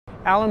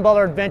Alan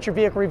Butler, Adventure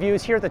Vehicle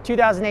Reviews, here at the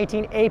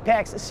 2018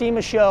 Apex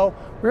SEMA Show.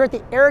 We're at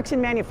the Erickson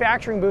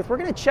manufacturing booth. We're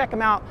going to check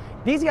them out.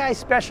 These guys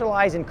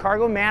specialize in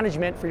cargo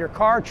management for your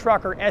car,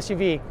 truck, or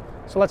SUV.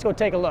 So let's go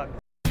take a look.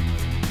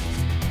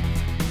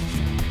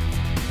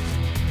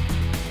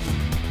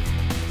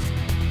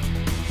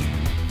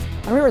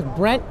 I'm here with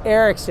Brent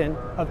Erickson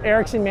of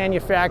Erickson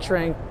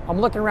Manufacturing.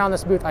 I'm looking around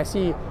this booth. I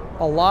see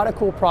a lot of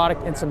cool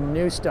product and some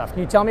new stuff.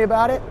 Can you tell me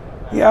about it?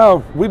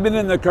 Yeah, we've been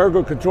in the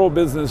cargo control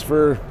business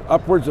for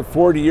upwards of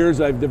 40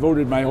 years. I've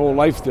devoted my whole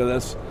life to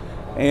this.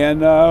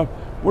 And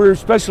we're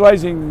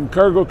specializing in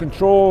cargo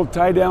control,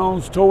 tie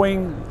downs,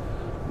 towing,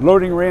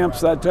 loading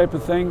ramps, that type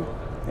of thing.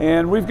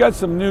 And we've got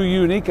some new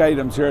unique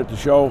items here at the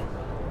show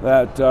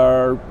that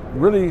are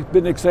really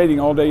been exciting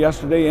all day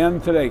yesterday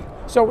and today.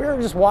 So we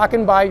were just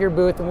walking by your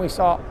booth and we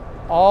saw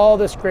all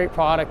this great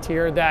product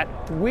here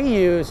that we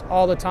use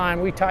all the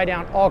time. We tie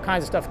down all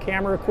kinds of stuff,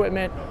 camera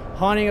equipment,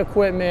 hunting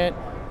equipment,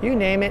 you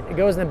name it, it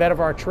goes in the bed of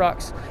our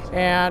trucks.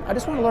 And I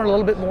just want to learn a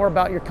little bit more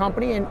about your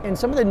company and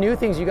some of the new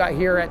things you got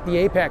here at the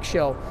Apex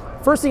show.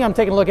 First thing I'm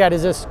taking a look at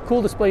is this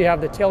cool display you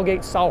have, the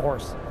tailgate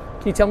sawhorse.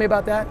 Can you tell me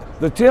about that?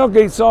 The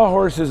tailgate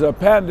sawhorse is a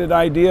patented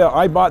idea.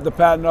 I bought the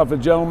patent off a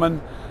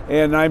gentleman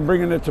and I'm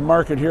bringing it to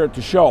market here at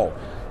the show.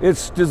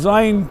 It's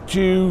designed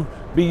to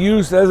be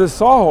used as a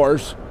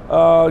sawhorse,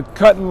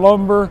 cutting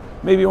lumber.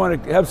 Maybe you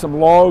want to have some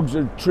logs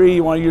or tree,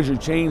 you want to use your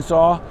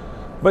chainsaw.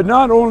 But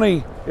not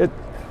only,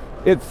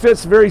 it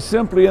fits very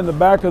simply in the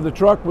back of the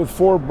truck with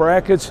 4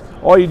 brackets.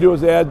 All you do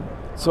is add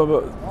some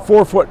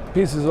 4-foot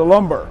pieces of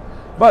lumber.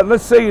 But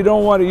let's say you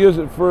don't want to use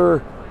it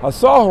for a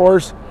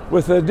sawhorse.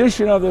 With the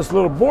addition of this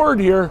little board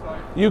here,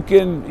 you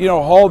can,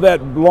 haul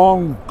that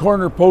long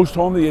corner post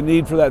home that you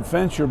need for that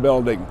fence you're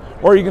building.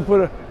 Or you can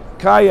put a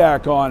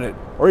kayak on it,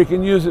 or you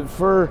can use it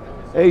for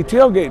a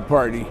tailgate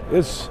party.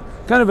 It's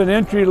kind of an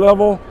entry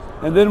level,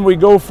 and then we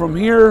go from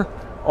here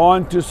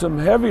on to some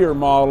heavier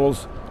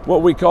models,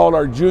 what we call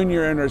our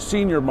junior and our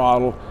senior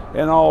model,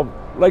 and I'll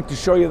like to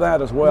show you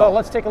that as well. Well,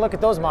 let's take a look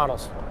at those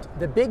models.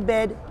 The big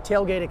bed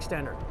tailgate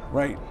extender.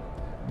 Right.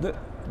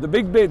 The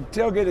big bed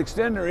tailgate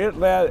extender,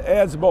 it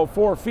adds about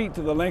 4 feet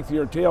to the length of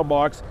your tail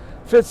box,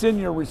 fits in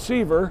your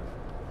receiver,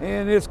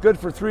 and it's good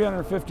for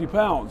 350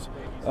 pounds.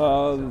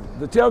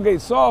 The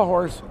tailgate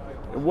sawhorse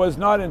was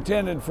not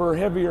intended for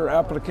heavier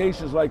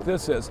applications like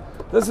this is.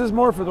 This is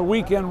more for the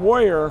weekend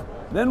warrior.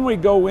 Then we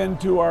go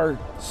into our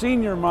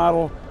senior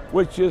model,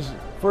 which is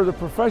for the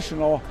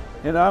professional,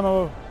 and I'm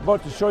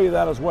about to show you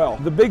that as well.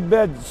 The Big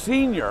Bed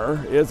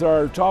Senior is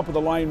our top of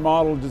the line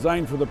model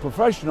designed for the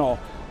professional,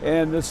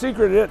 and the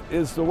secret of it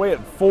is the way it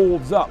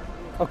folds up.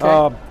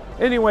 Okay.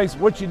 Anyways,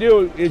 what you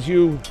do is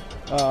you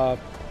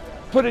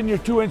put in your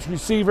 2-inch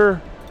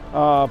receiver,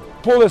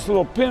 pull this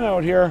little pin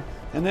out here,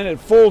 and then it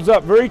folds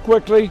up very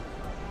quickly,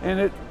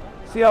 and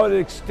see how it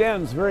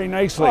extends very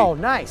nicely. Oh,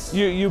 nice.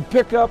 You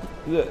pick up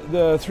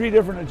the 3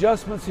 different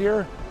adjustments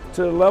here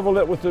to level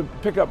it with the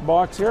pickup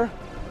box here.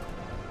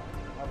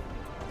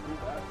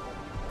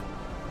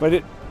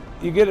 But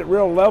you get it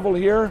real level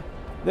here,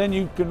 then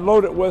you can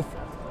load it with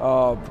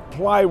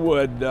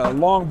plywood,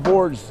 long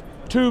boards,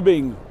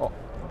 tubing.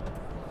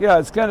 Yeah,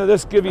 it's kind of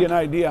this, give you an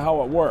idea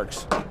how it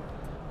works.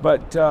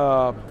 But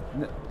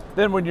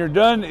then when you're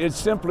done, it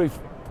simply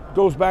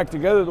goes back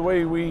together the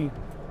way we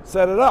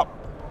set it up.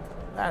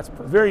 That's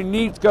perfect. Very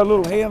neat. It's got a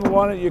little handle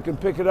on it. You can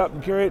pick it up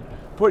and carry it,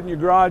 put in your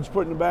garage,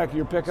 put in the back of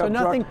your pickup truck. So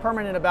nothing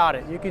permanent about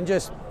it. You can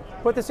just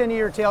put this into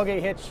your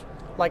tailgate hitch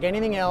like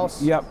anything else.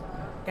 Yep.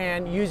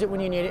 And use it when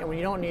you need it, and when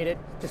you don't need it,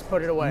 just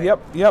put it away.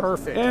 Yep.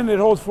 Perfect. And it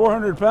holds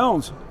 400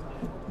 pounds.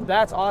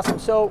 That's awesome.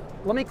 So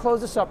let me close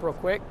this up real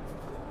quick.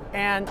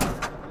 And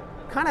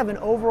kind of an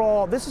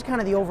overall, this is kind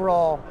of the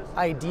overall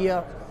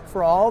idea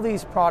for all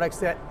these products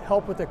that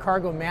help with the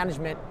cargo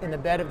management in the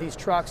bed of these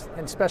trucks,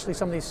 and especially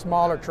some of these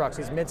smaller trucks,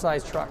 these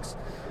mid-sized trucks.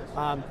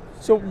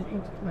 So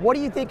what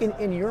do you think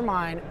in your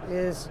mind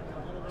is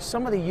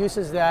some of the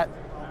uses that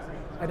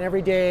an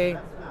everyday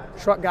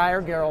truck guy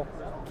or girl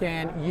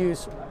can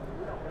use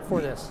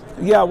for this?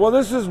 Yeah, well,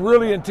 this is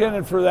really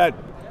intended for that,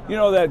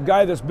 that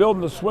guy that's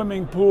building the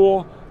swimming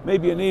pool.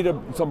 Maybe you need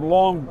some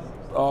long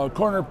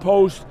corner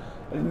post.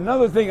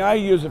 Another thing I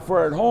use it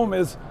for at home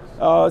is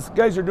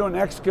guys are doing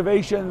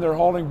excavation. They're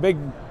hauling big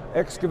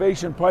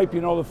excavation pipe, the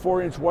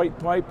 4-inch white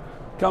pipe,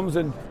 comes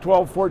in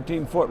 12,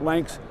 14 foot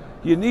lengths.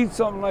 You need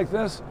something like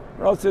this,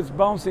 or else it's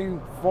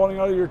bouncing, falling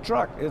out of your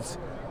truck. It's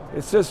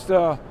just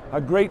a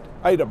great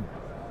item.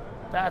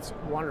 That's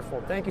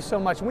wonderful. Thank you so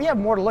much. And we have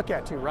more to look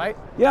at too, right?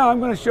 Yeah, I'm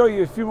going to show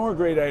you a few more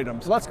great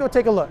items. Let's go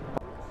take a look.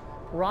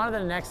 We're on to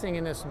the next thing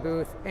in this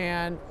booth,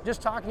 and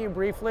just talking to you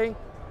briefly,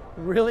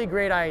 really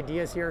great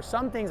ideas here.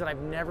 Some things that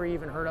I've never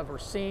even heard of or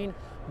seen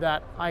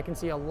that I can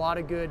see a lot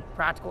of good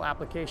practical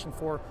application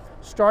for.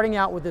 Starting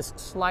out with this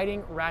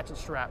sliding ratchet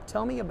strap.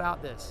 Tell me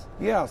about this.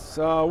 Yes,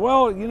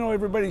 well,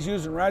 everybody's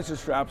using ratchet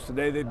straps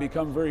today. They've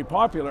become very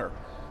popular.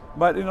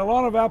 But in a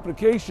lot of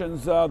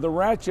applications, the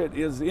ratchet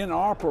is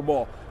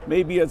inoperable.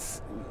 Maybe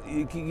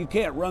you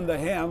can't run the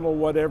handle,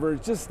 whatever.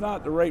 It's just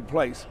not the right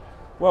place.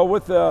 Well,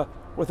 with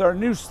our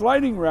new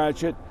sliding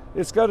ratchet,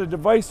 it's got a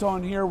device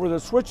on here with a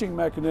switching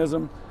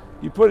mechanism.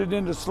 You put it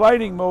into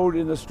sliding mode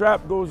and the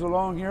strap goes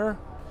along here.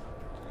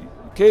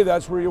 Okay,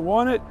 that's where you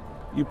want it.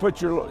 You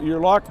put your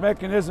lock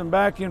mechanism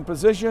back in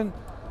position.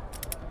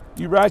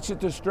 You ratchet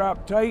the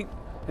strap tight,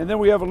 and then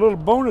we have a little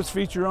bonus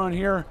feature on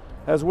here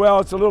as well.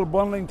 It's a little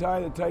bundling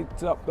tie that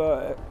tightens up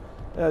the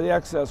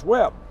excess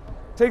web.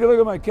 Take a look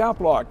at my cap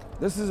lock.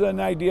 This is an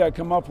idea I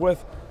come up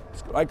with.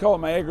 I call it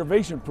my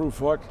aggravation-proof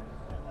hook.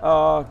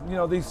 You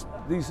know, these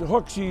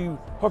hooks you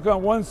hook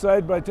on one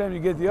side, by the time you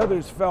get the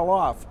others fell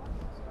off.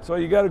 So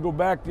you got to go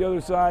back the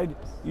other side.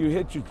 You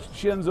hit your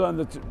shins on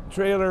the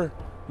trailer,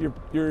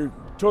 you're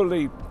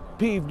totally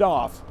peeved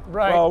off.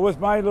 Right. Well, with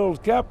my little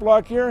cap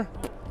lock here,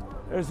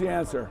 there's the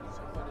answer.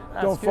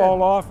 Don't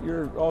fall off,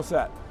 you're all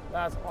set.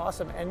 That's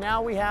awesome. And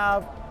now we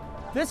have,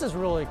 this is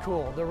really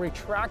cool, the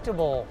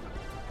retractable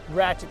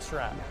ratchet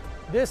strap.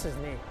 This is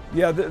neat.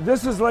 Yeah,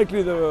 this is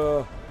likely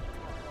the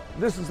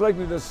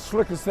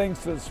slickest thing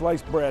since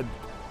sliced bread.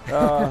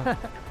 The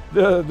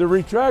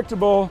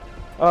retractable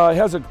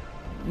has a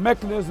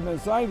mechanism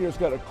inside here. It's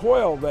got a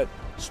coil that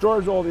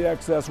stores all the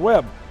excess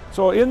web.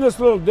 So in this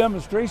little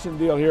demonstration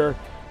deal here,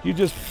 you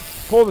just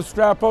pull the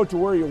strap out to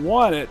where you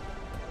want it.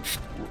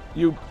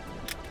 You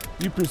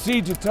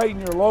proceed to tighten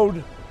your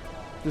load.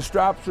 The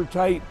straps are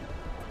tight.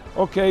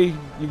 Okay,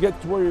 you get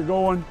to where you're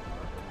going.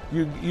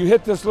 You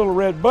hit this little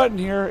red button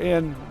here,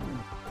 and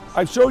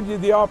I showed you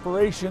the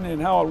operation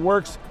and how it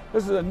works.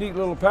 This is a neat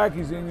little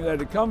packaging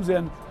that it comes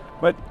in.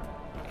 But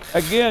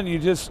again, you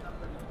just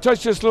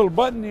touch this little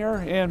button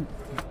here, and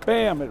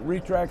bam, it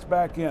retracts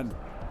back in.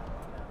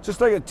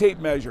 Just like a tape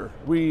measure.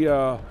 We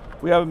have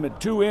them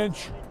at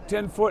 2-inch,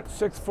 10-foot,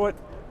 6-foot.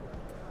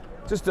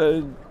 Just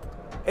a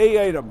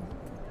item.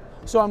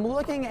 So I'm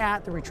looking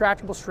at the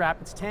retractable strap.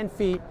 It's 10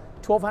 feet,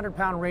 1,200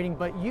 pound rating,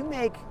 but you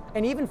make,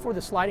 and even for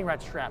the sliding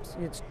ratchet straps,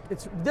 it's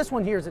this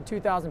one here is at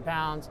 2,000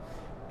 pounds,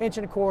 1.25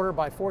 inches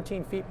by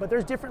 14 feet, but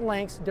there's different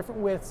lengths,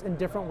 different widths, and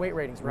different weight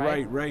ratings,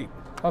 right? Right.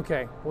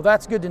 Okay, well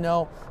that's good to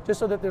know, just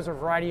so that there's a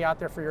variety out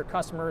there for your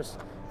customers,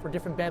 for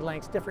different bed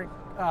lengths, different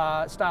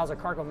styles of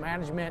cargo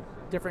management,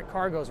 different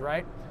cargos,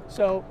 right?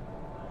 So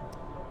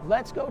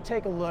let's go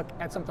take a look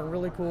at something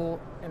really cool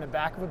in the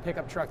back of a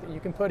pickup truck that you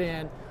can put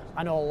in.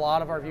 I know a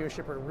lot of our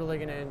viewership are really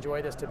going to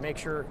enjoy this to make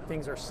sure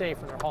things are safe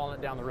when they're hauling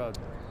it down the road.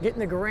 Getting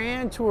the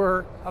grand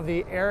tour of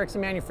the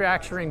Erickson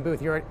manufacturing booth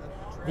here at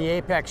the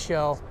Apex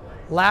show.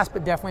 Last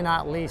but definitely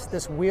not least,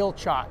 this wheel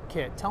chock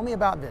kit. Tell me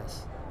about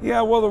this.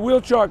 Yeah, well, the wheel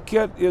chock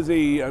kit is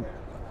a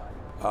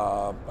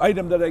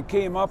item that I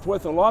came up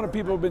with. A lot of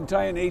people have been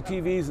tying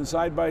ATVs and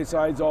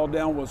side-by-sides all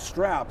down with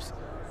straps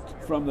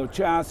from the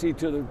chassis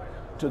to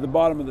the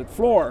bottom of the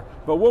floor.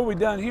 But what we've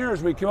done here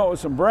is we came up with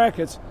some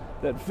brackets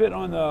that fit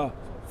on the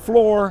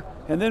floor,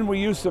 and then we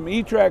use some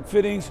E-track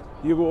fittings.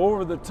 You go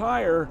over the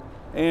tire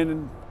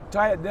and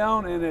tie it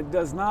down, and it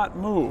does not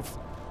move.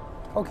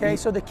 Okay,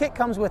 so the kit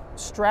comes with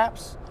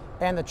straps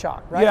and the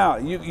chock, right? Yeah,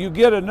 you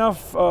get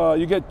enough,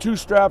 you get 2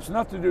 straps,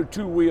 enough to do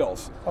 2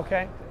 wheels.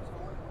 Okay.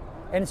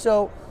 And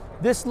so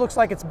this looks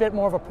like it's a bit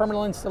more of a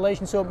permanent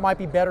installation, so it might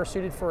be better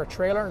suited for a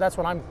trailer. That's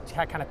what I'm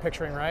kind of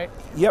picturing, right?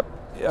 Yep.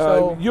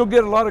 So you'll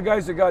get a lot of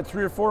guys that got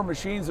 3 or 4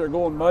 machines that are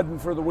going mudding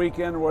for the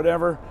weekend or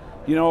whatever.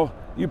 You know,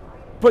 you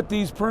put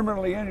these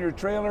permanently in your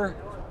trailer.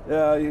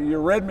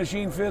 Your red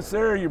machine fits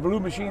there, your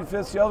blue machine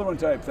fits the other one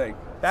type thing.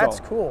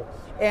 That's cool.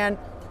 And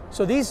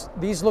so these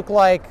look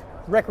like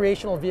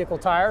recreational vehicle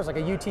tires, like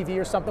a UTV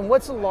or something.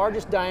 What's the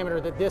largest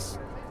diameter that this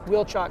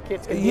wheel chock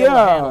kit's going to be able to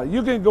handle?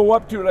 You can go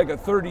up to like a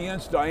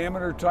 30-inch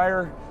diameter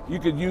tire. You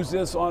could use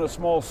this on a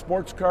small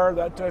sports car,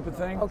 that type of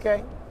thing.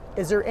 Okay.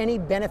 Is there any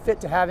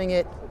benefit to having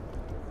it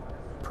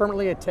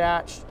permanently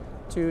attached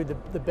to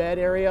the bed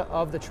area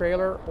of the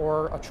trailer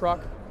or a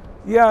truck?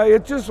 Yeah,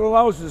 it just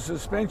allows the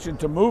suspension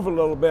to move a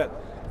little bit.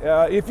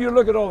 If you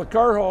look at all the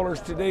car haulers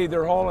today,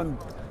 they're hauling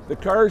the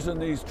cars in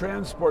these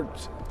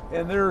transports,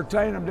 and they're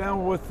tying them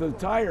down with the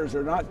tires.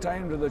 They're not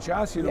tying them to the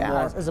chassis no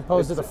more. As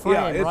opposed to the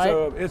frame,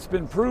 right? It's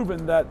been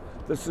proven that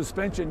the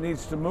suspension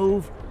needs to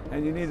move,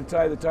 and you need to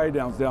tie the tie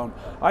downs down.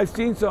 I've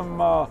seen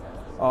some on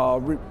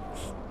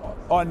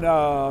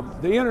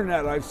the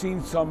internet. I've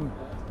seen some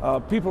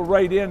people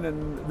write in,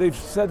 and they've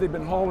said they've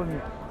been hauling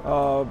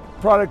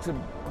products of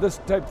this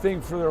type of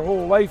thing for their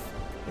whole life,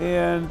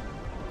 and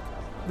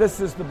this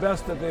is the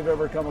best that they've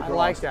ever come across. I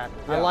like that.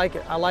 Yeah. I like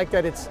it. I like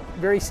that it's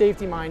very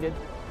safety minded.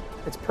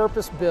 It's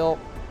purpose built.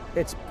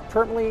 It's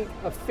permanently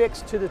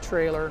affixed to the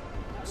trailer,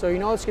 so you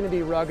know it's going to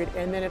be rugged,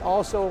 and then it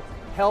also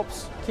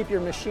helps keep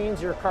your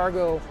machines, your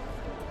cargo,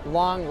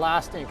 long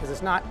lasting, because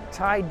it's not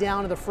tied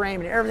down to the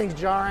frame and everything's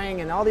jarring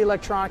and all the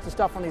electronics and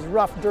stuff on these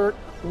rough dirt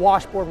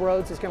washboard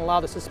roads. It's going to allow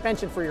the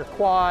suspension for your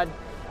quad,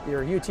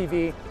 your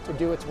UTV, to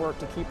do its work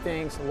to keep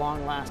things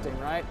long lasting,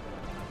 right?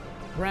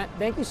 Brent,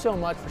 thank you so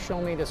much for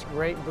showing me this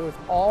great booth,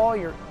 all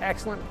your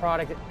excellent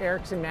product at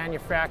Erickson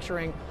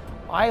Manufacturing.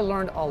 I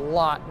learned a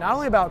lot, not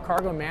only about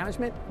cargo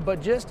management,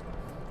 but just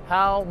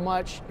how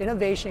much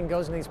innovation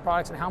goes into these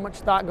products and how much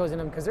thought goes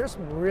into them, because there's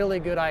some really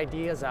good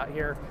ideas out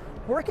here.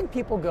 Where can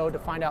people go to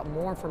find out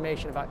more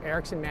information about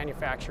Erickson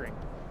Manufacturing?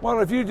 Well,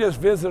 if you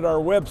just visit our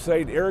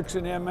website,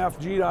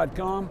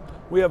 ericksonmfg.com,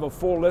 we have a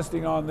full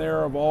listing on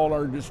there of all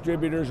our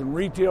distributors and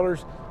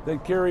retailers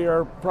that carry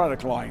our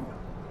product line.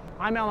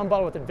 I'm Alan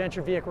Butler with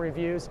Adventure Vehicle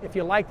Reviews. If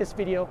you like this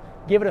video,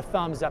 give it a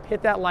thumbs up,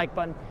 hit that like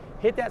button,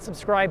 hit that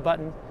subscribe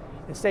button,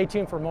 and stay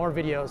tuned for more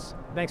videos.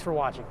 Thanks for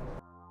watching.